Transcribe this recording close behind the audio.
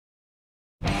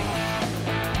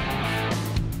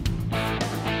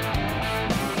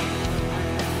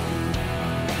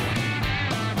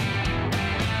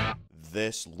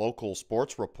This local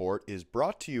sports report is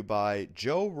brought to you by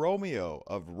Joe Romeo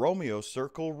of Romeo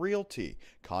Circle Realty.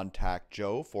 Contact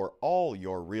Joe for all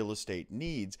your real estate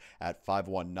needs at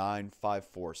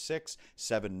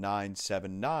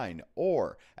 519-546-7979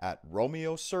 or at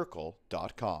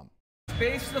romeocircle.com.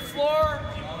 Space the floor,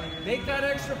 make that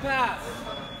extra pass,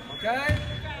 okay?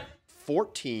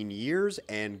 14 years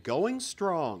and going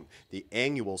strong. The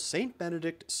annual St.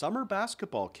 Benedict Summer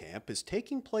Basketball Camp is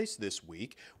taking place this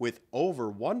week with over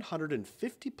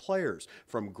 150 players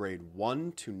from grade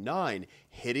 1 to 9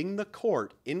 hitting the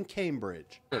court in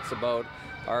Cambridge. It's about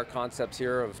our concepts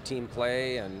here of team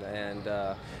play and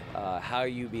how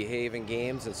you behave in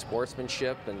games and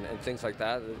sportsmanship and things like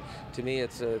that. To me,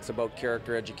 it's about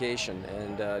character education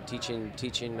and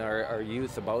teaching our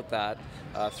youth about that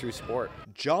through sport.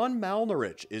 John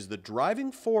Malnerich is the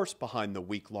driving force behind the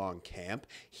week-long camp.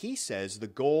 He says the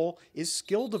goal is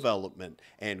skill development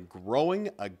and growing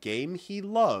a game he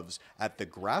loves at the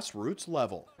grassroots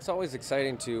level. It's always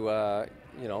exciting to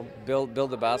build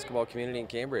the basketball community in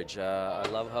Cambridge. I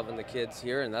love having the kids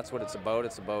here, and that's what it's about.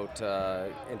 It's about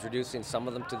introducing some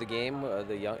of them to the game,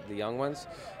 the young ones,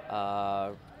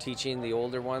 teaching the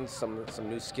older ones some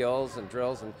new skills and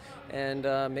drills,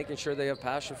 and making sure they have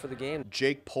passion for the game.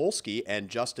 Jake Polsky and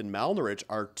Justin Malnerich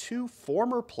are two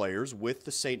former players with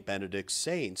the St. Benedict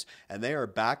Saints, and they are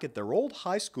back at their old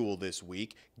high school this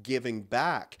week, giving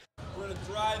back. We're going to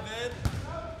drive in,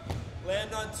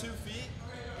 land on 2 feet,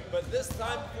 but this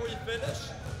time before you finish,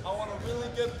 I want a really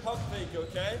good pump fake,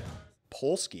 okay?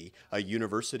 Polsky, a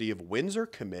University of Windsor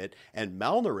commit, and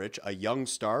Malnerich, a young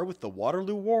star with the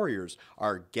Waterloo Warriors,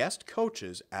 are guest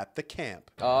coaches at the camp.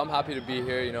 I'm happy to be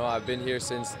here. I've been here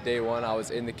since day one. I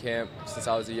was in the camp since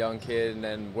I was a young kid and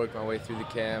then worked my way through the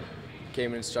camp.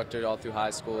 Became an instructor all through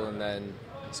high school, and then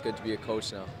it's good to be a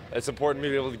coach now. It's important to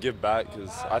be able to give back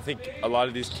because I think a lot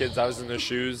of these kids, I was in their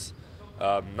shoes,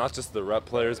 not just the rep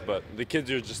players, but the kids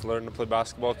who are just learning to play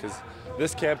basketball, because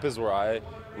this camp is where I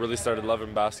really started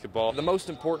loving basketball. The most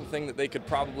important thing that they could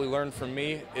probably learn from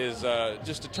me is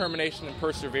just determination and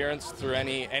perseverance through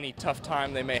any tough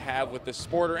time they may have with this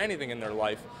sport or anything in their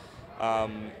life.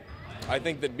 I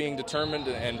think that being determined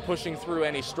and pushing through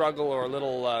any struggle or a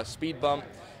little speed bump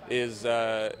is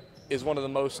one of the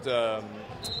most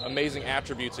amazing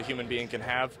attributes a human being can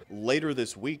have. Later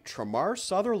this week, Tramar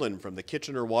Sutherland from the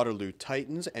Kitchener-Waterloo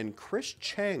Titans and Chris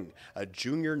Cheng, a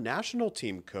junior national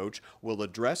team coach, will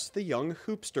address the young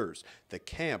hoopsters. The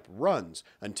camp runs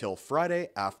until Friday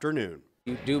afternoon.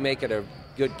 You do make it a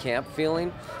good camp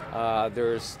feeling.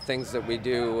 There's things that we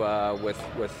do with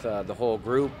the whole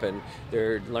group, and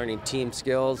they're learning team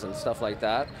skills and stuff like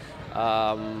that.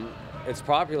 It's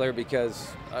popular because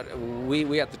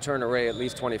we have to turn away at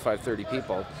least 25-30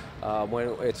 people when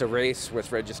it's a race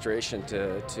with registration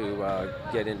to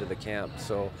get into the camp.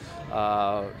 So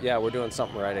yeah, we're doing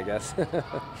something right, I guess.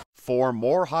 For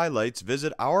more highlights,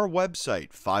 visit our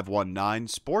website,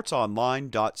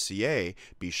 519sportsonline.ca.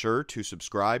 Be sure to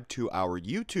subscribe to our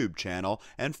YouTube channel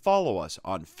and follow us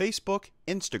on Facebook,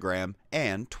 Instagram,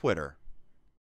 and Twitter.